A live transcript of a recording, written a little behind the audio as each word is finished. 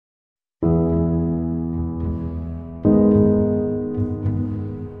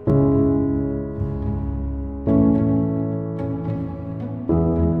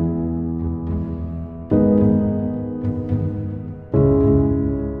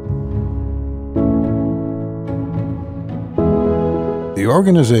The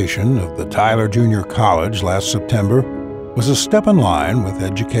organization of the Tyler Junior College last September was a step in line with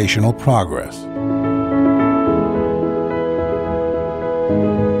educational progress.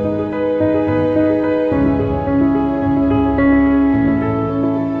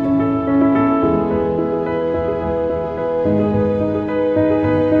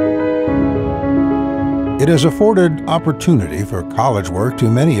 It has afforded opportunity for college work to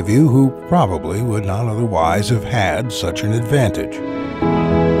many of you who probably would not otherwise have had such an advantage.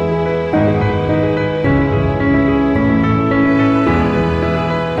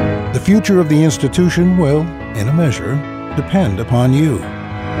 The future of the institution will, in a measure, depend upon you.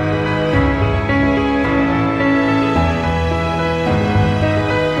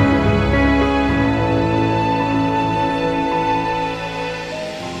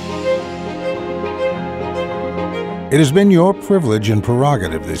 It has been your privilege and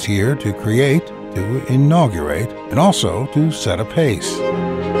prerogative this year to create, to inaugurate, and also to set a pace.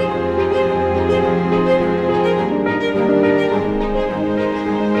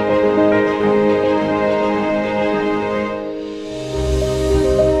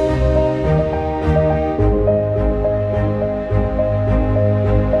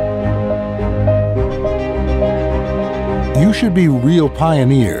 You should be real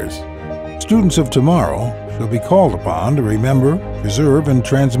pioneers. Students of tomorrow will be called upon to remember, preserve, and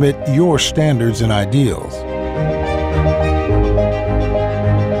transmit your standards and ideals.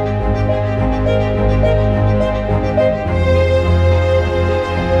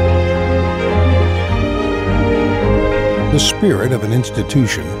 The spirit of an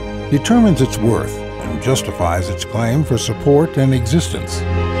institution determines its worth and justifies its claim for support and existence.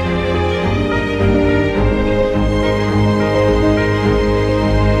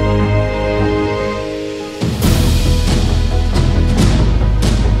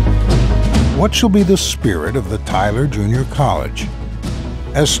 What shall be the spirit of the Tyler Junior College?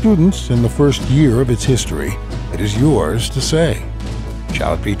 As students in the first year of its history, it is yours to say.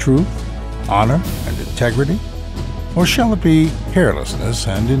 Shall it be truth, honor, and integrity? Or shall it be carelessness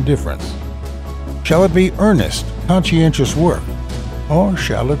and indifference? Shall it be earnest, conscientious work? Or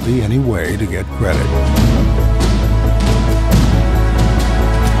shall it be any way to get credit?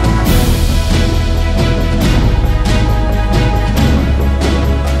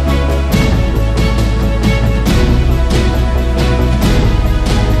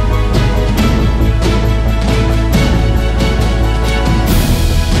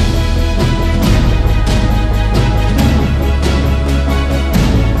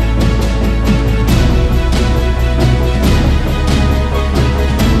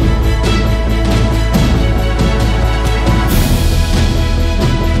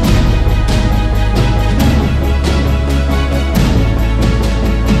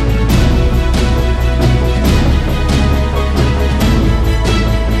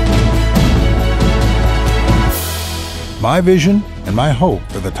 My vision and my hope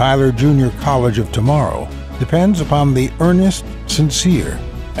for the Tyler Junior College of tomorrow depends upon the earnest, sincere,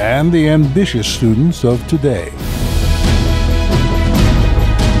 and the ambitious students of today.